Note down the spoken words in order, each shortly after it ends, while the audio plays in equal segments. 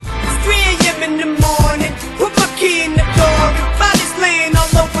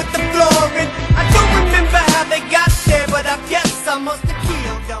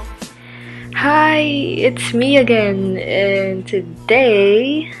it's me again, and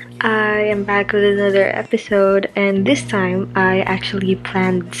today I am back with another episode. And this time I actually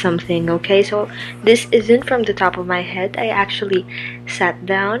planned something, okay? So this isn't from the top of my head. I actually sat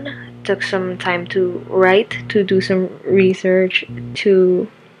down, took some time to write, to do some research, to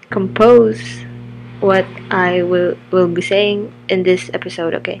compose what I will be saying in this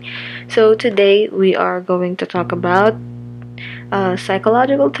episode, okay? So today we are going to talk about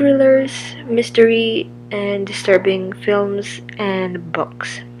psychological thrillers, mystery, and disturbing films and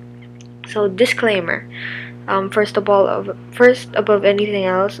books. So disclaimer. First above anything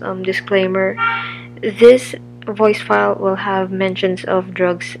else, disclaimer. This voice file will have mentions of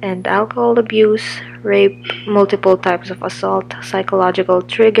drugs and alcohol abuse, rape, multiple types of assault, psychological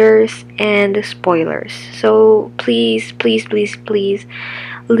triggers, and spoilers. So please, please, please, please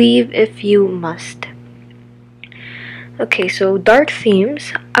leave if you must. Okay, so dark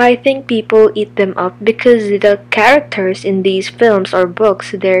themes, I think people eat them up because the characters in these films or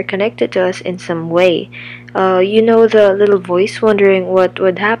books, they're connected to us in some way. You know the little voice wondering what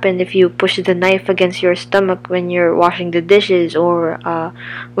would happen if you push the knife against your stomach when you're washing the dishes, or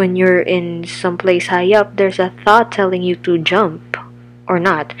when you're in some place high up, there's a thought telling you to jump or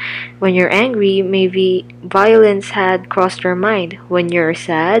not. When you're angry, maybe violence had crossed your mind. When you're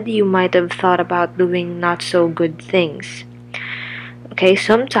sad, you might have thought about doing not so good things. Okay,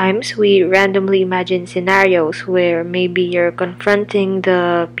 sometimes we randomly imagine scenarios where maybe you're confronting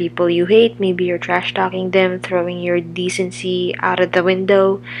the people you hate, maybe you're trash talking them, throwing your decency out of the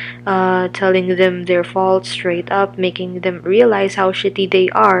window, telling them their faults straight up, making them realize how shitty they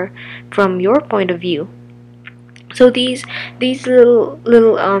are from your point of view. So these little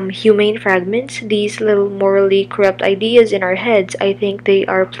humane fragments, these little morally corrupt ideas in our heads, I think they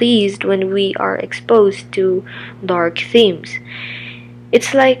are pleased when we are exposed to dark themes.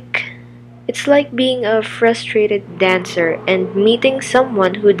 It's like it's like being a frustrated dancer and meeting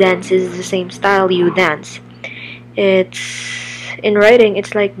someone who dances the same style you dance. It's in writing,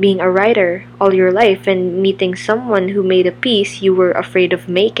 it's like being a writer all your life and meeting someone who made a piece you were afraid of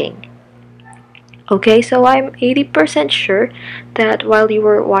making. Okay, so I'm 80% sure that while you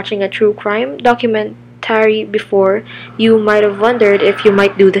were watching a true crime documentary before, you might have wondered if you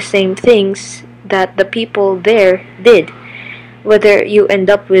might do the same things that the people there did. Whether you end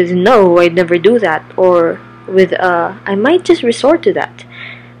up with no, I'd never do that, or with I might just resort to that.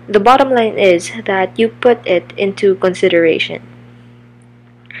 The bottom line is that you put it into consideration.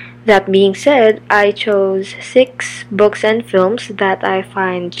 That being said, I chose 6 books and films that I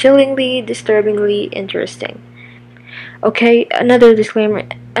find chillingly, disturbingly interesting. Okay, another disclaimer,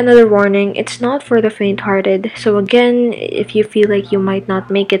 another warning, it's not for the faint-hearted. So again, if you feel like you might not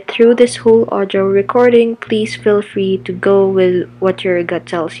make it through this whole audio recording, please feel free to go with what your gut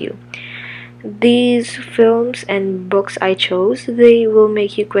tells you. These films and books I chose, they will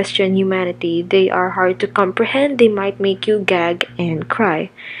make you question humanity. They are hard to comprehend, they might make you gag and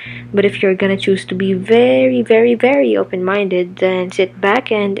cry. But if you're gonna choose to be very, very, very open minded, then sit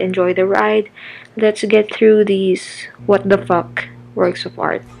back and enjoy the ride. Let's get through these what the fuck works of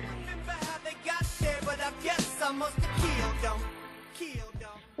art.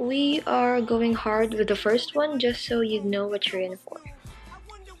 We are going hard with the first one just so you know what you're in for.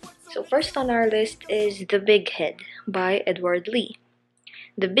 So, first on our list is The Big Head by Edward Lee.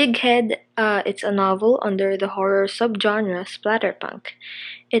 The Big Head, it's a novel under the horror subgenre splatterpunk.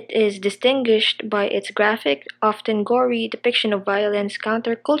 It is distinguished by its graphic, often gory depiction of violence,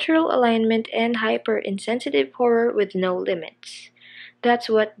 countercultural alignment, and hyper-insensitive horror with no limits. That's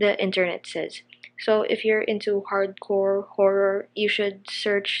what the internet says. So if you're into hardcore horror, you should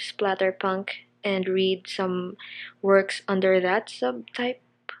search splatterpunk and read some works under that subtype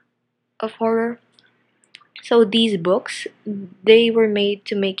of horror. So these books, they were made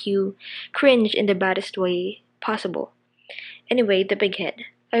to make you cringe in the baddest way possible. Anyway, The Big Head.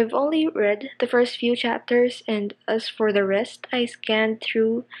 I've only read the first few chapters, and as for the rest, I scanned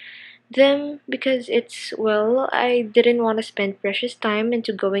through them because I didn't want to spend precious time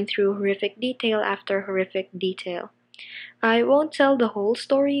into going through horrific detail after horrific detail. I won't tell the whole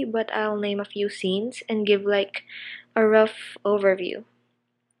story, but I'll name a few scenes and give like a rough overview.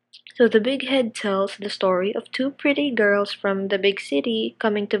 So the Big Head tells the story of 2 pretty girls from the big city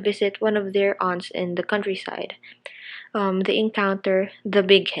coming to visit one of their aunts in the countryside. They encounter the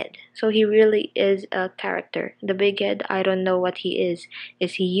Big Head. So he really is a character. The Big Head, I don't know what he is.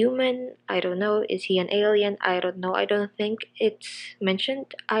 Is he human? I don't know. Is he an alien? I don't know. I don't think it's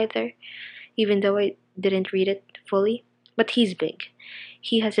mentioned either, even though I didn't read it fully. But he's big.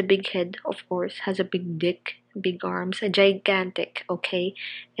 He has a big head, of course, has a big dick, big arms, gigantic, okay?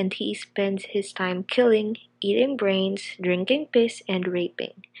 And he spends his time killing, eating brains, drinking piss, and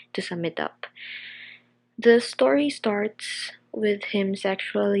raping, to sum it up. The story starts with him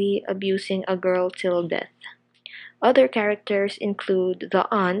sexually abusing a girl till death. Other characters include the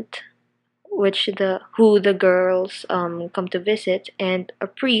aunt, who the girls come to visit, and a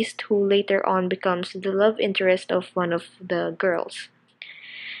priest who later on becomes the love interest of one of the girls.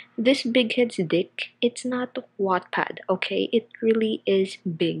 This big head's dick, it's not Wattpad, okay? It really is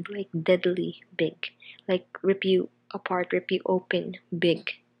big, like deadly big. Like rip you apart, rip you open,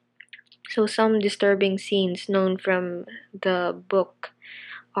 big. So some disturbing scenes known from the book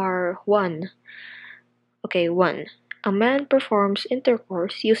are one. A man performs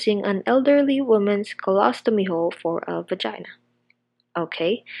intercourse using an elderly woman's colostomy hole for a vagina.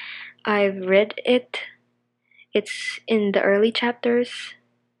 Okay, I've read it. It's in the early chapters,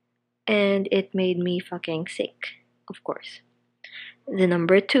 and it made me fucking sick, of course. The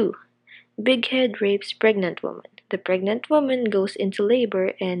number two, big head rapes pregnant woman. The pregnant woman goes into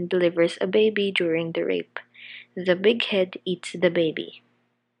labor and delivers a baby during the rape. The big head eats the baby.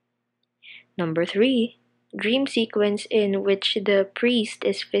 Number three, dream sequence in which the priest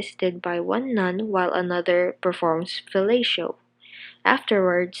is visited by one nun while another performs fellatio.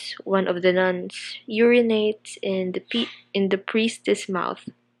 Afterwards, one of the nuns urinates in the priest's mouth.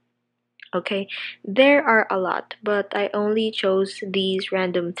 Okay, there are a lot, but I only chose these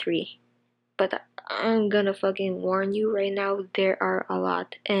random three. But I'm gonna fucking warn you right now, there are a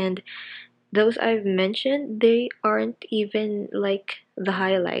lot. And those I've mentioned, they aren't even like the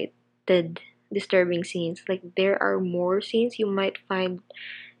highlighted disturbing scenes. Like, there are more scenes you might find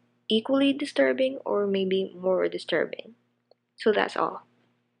equally disturbing or maybe more disturbing. So that's all.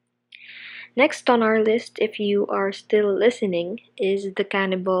 Next on our list, if you are still listening, is the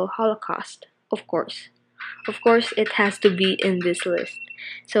Cannibal Holocaust. Of course. Of course, it has to be in this list.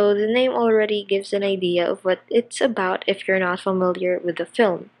 So the name already gives an idea of what it's about if you're not familiar with the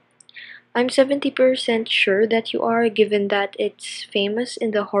film. I'm 70% sure that you are, given that it's famous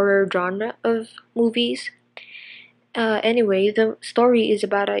in the horror genre of movies. Anyway, the story is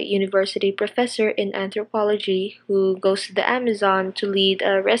about a university professor in anthropology who goes to the Amazon to lead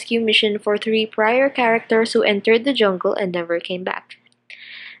a rescue mission for three prior characters who entered the jungle and never came back.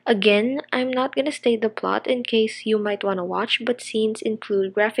 Again, I'm not gonna state the plot in case you might wanna watch, but scenes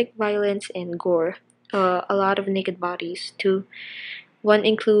include graphic violence and gore. A lot of naked bodies, too. One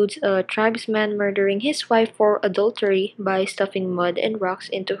includes a tribesman murdering his wife for adultery by stuffing mud and rocks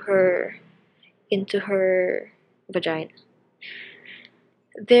into her vagina.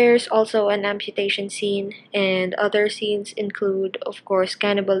 There's also an amputation scene, and other scenes include, of course,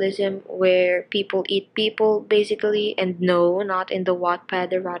 cannibalism, where people eat people, basically, and no, not in the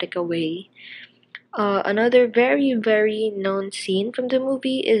Wattpad erotica way. Another very, very known scene from the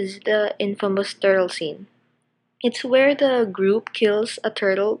movie is the infamous turtle scene. It's where the group kills a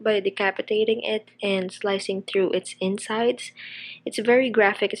turtle by decapitating it and slicing through its insides. It's very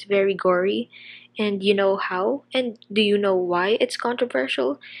graphic, it's very gory. And you know how? And do you know why it's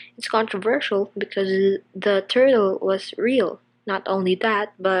controversial? It's controversial because the turtle was real. Not only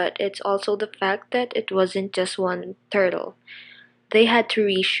that, but it's also the fact that it wasn't just one turtle. They had to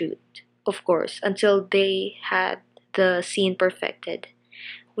reshoot, of course, until they had the scene perfected.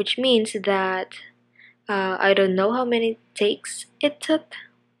 Which means that I don't know how many takes it took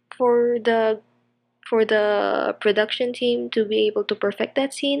for the production team to be able to perfect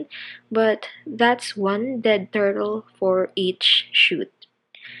that scene, but that's one dead turtle for each shoot.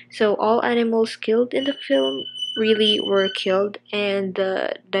 So all animals killed in the film really were killed, and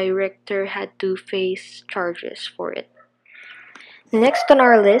the director had to face charges for it. Next on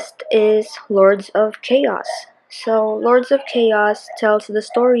our list is Lords of Chaos. So, Lords of Chaos tells the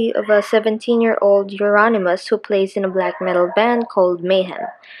story of a 17-year-old Euronymous who plays in a black metal band called Mayhem.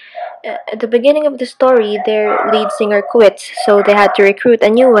 At the beginning of the story, their lead singer quits, so they had to recruit a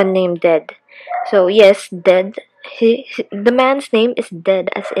new one named Dead. So, yes, Dead. The man's name is Dead,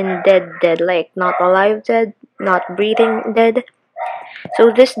 as in dead, dead, like not alive dead, not breathing dead.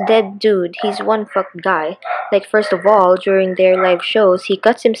 So this dead dude, he's one fucked guy. Like, first of all, during their live shows, he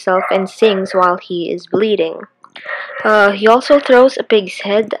cuts himself and sings while he is bleeding. He also throws a pig's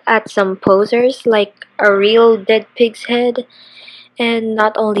head at some posers, like a real dead pig's head. And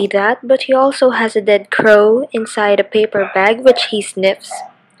not only that, but he also has a dead crow inside a paper bag which he sniffs.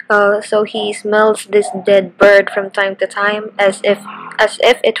 So he smells this dead bird from time to time as if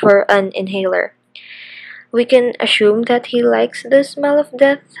it were an inhaler. We can assume that he likes the smell of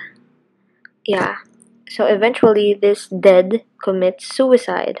death. Yeah. So eventually, this dead commits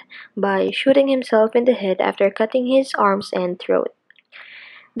suicide by shooting himself in the head after cutting his arms and throat.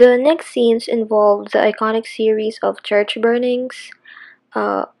 The next scenes involve the iconic series of church burnings.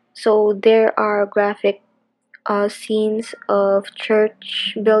 Uh, so there are graphic scenes of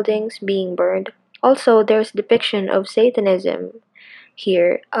church buildings being burned. Also, there's depiction of Satanism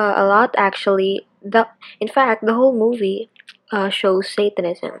here. A lot actually. In fact, the whole movie shows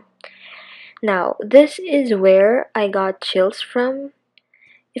Satanism. Now, this is where I got chills from.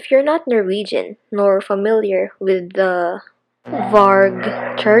 If you're not Norwegian nor familiar with the Varg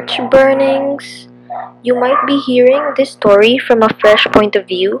church burnings, you might be hearing this story from a fresh point of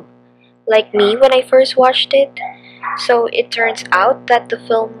view, like me when I first watched it. So it turns out that the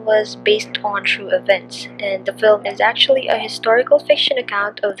film was based on true events, and the film is actually a historical fiction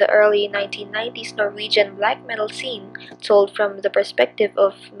account of the early 1990s Norwegian black metal scene, told from the perspective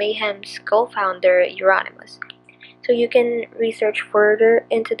of Mayhem's co founder Euronymous. So you can research further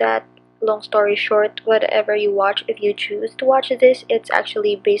into that. Long story short, whatever you watch, if you choose to watch this, it's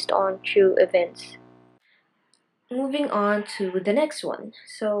actually based on true events. Moving on to the next one.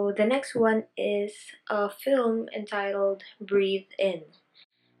 So the next one is a film entitled Breathe In.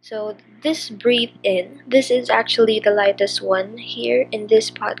 So this Breathe In, this is actually the lightest one here in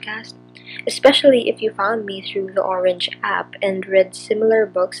this podcast. Especially if you found me through the Orange app and read similar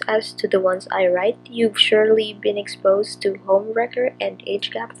books as to the ones I write, you've surely been exposed to homewrecker and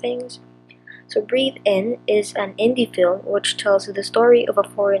age gap things. So Breathe In is an indie film which tells the story of a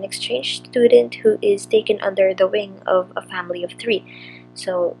foreign exchange student who is taken under the wing of a family of three.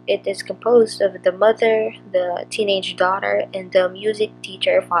 So it is composed of the mother, the teenage daughter, and the music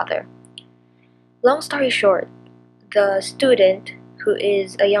teacher father. Long story short, the student, who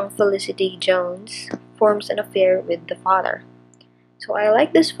is a young Felicity Jones, forms an affair with the father. So I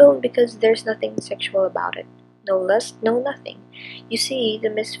like this film because there's nothing sexual about it. No lust, no nothing. You see, the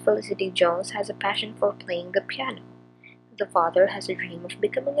Miss Felicity Jones has a passion for playing the piano. The father has a dream of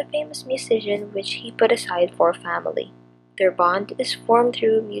becoming a famous musician which he put aside for family. Their bond is formed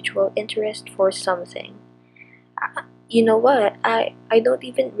through mutual interest for something. You know what? I don't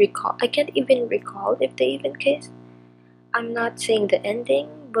even recall. I can't even recall if they even kissed. I'm not saying the ending,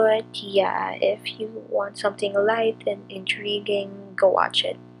 but yeah, if you want something light and intriguing, go watch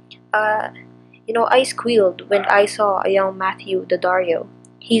it. Uh, I squealed when I saw a young Matthew Daddario.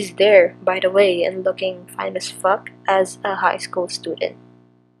 He's there, by the way, and looking fine as fuck as a high school student.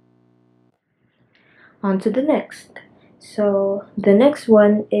 On to the next. So, the next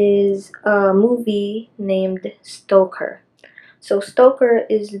one is a movie named Stoker. So, Stoker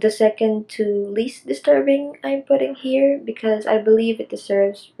is the second to least disturbing I'm putting here because I believe it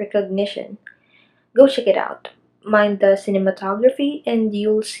deserves recognition. Go check it out. Mind the cinematography and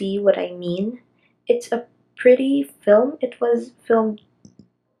you'll see what I mean. It's a pretty film. It was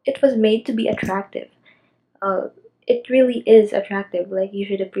made to be attractive. Uh it really is attractive. Like you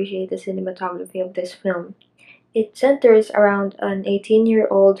should appreciate the cinematography of this film. It centers around an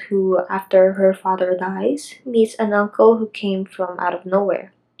 18-year-old who, after her father dies, meets an uncle who came from out of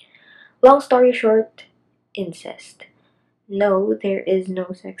nowhere. Long story short, incest. No, there is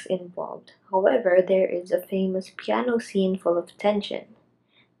no sex involved. However, there is a famous piano scene full of tension.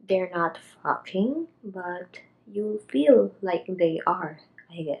 They're not fucking, but you feel like they are,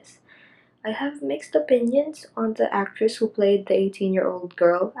 I guess. I have mixed opinions on the actress who played the 18-year-old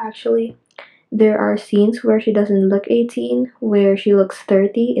girl, actually. There are scenes where she doesn't look 18, where she looks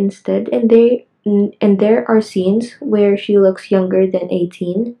 30 instead, and there are scenes where she looks younger than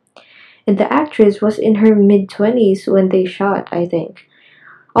 18. And the actress was in her mid 20s when they shot, I think.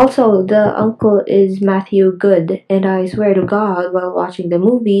 Also, the uncle is Matthew Good, and I swear to God, while watching the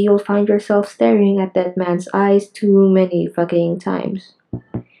movie, you'll find yourself staring at that man's eyes too many fucking times.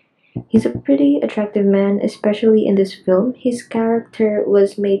 He's a pretty attractive man, especially in this film. His character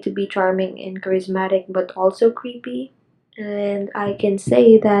was made to be charming and charismatic, but also creepy, and I can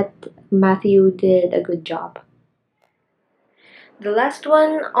say that Matthew did a good job. The last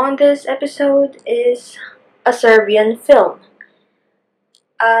one on this episode is a Serbian film.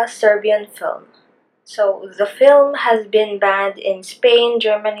 A Serbian film. So the film has been banned in Spain,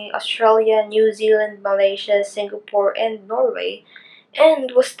 Germany, Australia, New Zealand, Malaysia, Singapore, and Norway,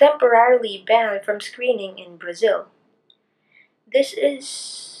 and was temporarily banned from screening in Brazil. This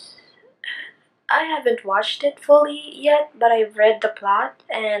is. I haven't watched it fully yet, but I've read the plot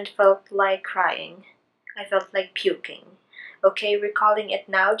and felt like crying. I felt like puking. Okay, recalling it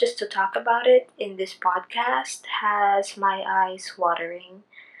now just to talk about it in this podcast has my eyes watering.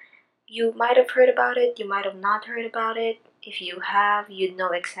 You might have heard about it, you might have not heard about it. If you have, you'd know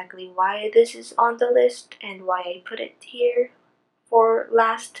exactly why this is on the list and why I put it here for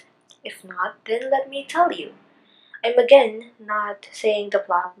last. If not, then let me tell you. I'm again not saying the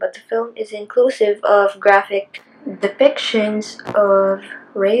plot, but the film is inclusive of graphic depictions of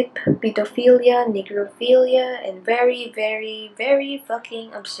rape, pedophilia, necrophilia, and very, very, very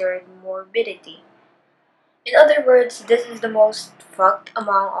fucking absurd morbidity. In other words, this is the most fucked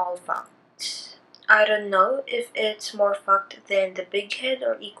among all fucked. I don't know if it's more fucked than The Big Head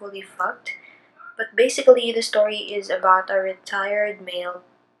or equally fucked, but basically the story is about a retired male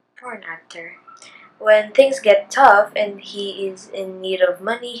porn actor. When things get tough and he is in need of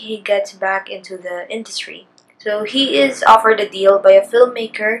money, he gets back into the industry. So he is offered a deal by a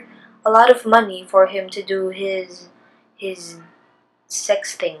filmmaker, a lot of money for him to do his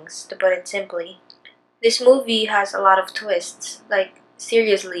sex things, to put it simply. This movie has a lot of twists, like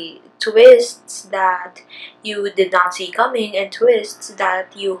seriously, twists that you did not see coming and twists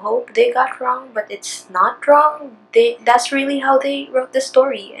that you hope they got wrong, but it's not wrong. That's really how they wrote the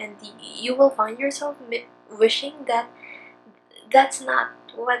story, and you will find yourself wishing that that's not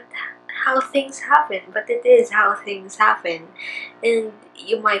what how things happen, but it is how things happen. And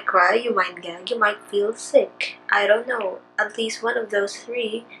you might cry, you might gag, you might feel sick. I don't know. At least one of those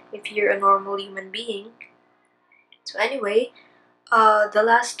three if you're a normal human being. So anyway, the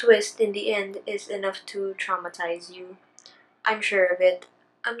last twist in the end is enough to traumatize you. I'm sure of it.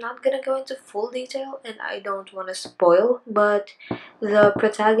 I'm not gonna go into full detail and I don't want to spoil, but the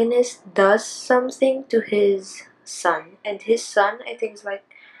protagonist does something to his son, and his son, I think, is like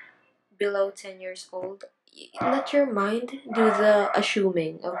below 10 years old. Let your mind do the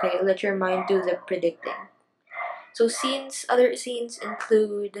assuming, okay? Let your mind do the predicting. So other scenes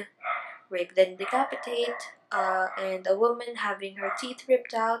include rape then decapitate, and a woman having her teeth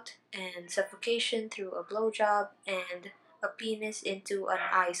ripped out, and suffocation through a blowjob, and a penis into an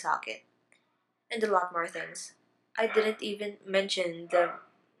eye socket, and a lot more things. I didn't even mention the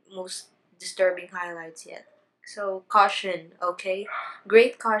most disturbing highlights yet. So, caution, okay?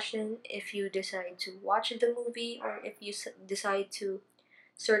 Great caution if you decide to watch the movie or if you decide to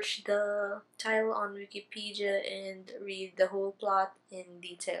search the title on Wikipedia and read the whole plot in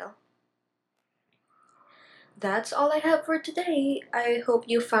detail. That's all I have for today. I hope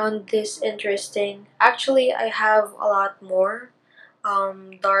you found this interesting. Actually, I have a lot more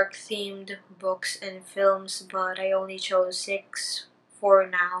dark themed books and films, but I only chose six for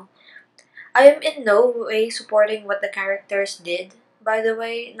now. I am in no way supporting what the characters did, by the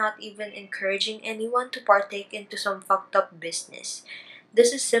way, not even encouraging anyone to partake into some fucked up business.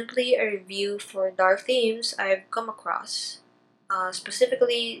 This is simply a review for dark themes I've come across.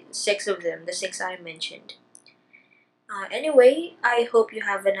 Specifically, six of them, the six I mentioned. Anyway, I hope you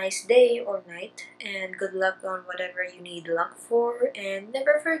have a nice day or night, and good luck on whatever you need luck for, and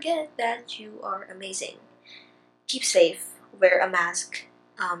never forget that you are amazing. Keep safe, wear a mask,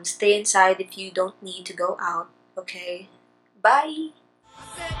 stay inside if you don't need to go out, okay? Bye!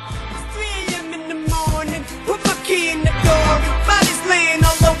 It's 3 a.m. in the morning, put my key in the door, and bodies laying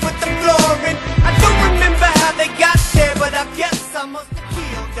all over the floor, and I don't remember how they got there, but I guess I must have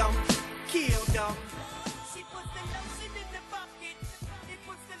killed them. She put the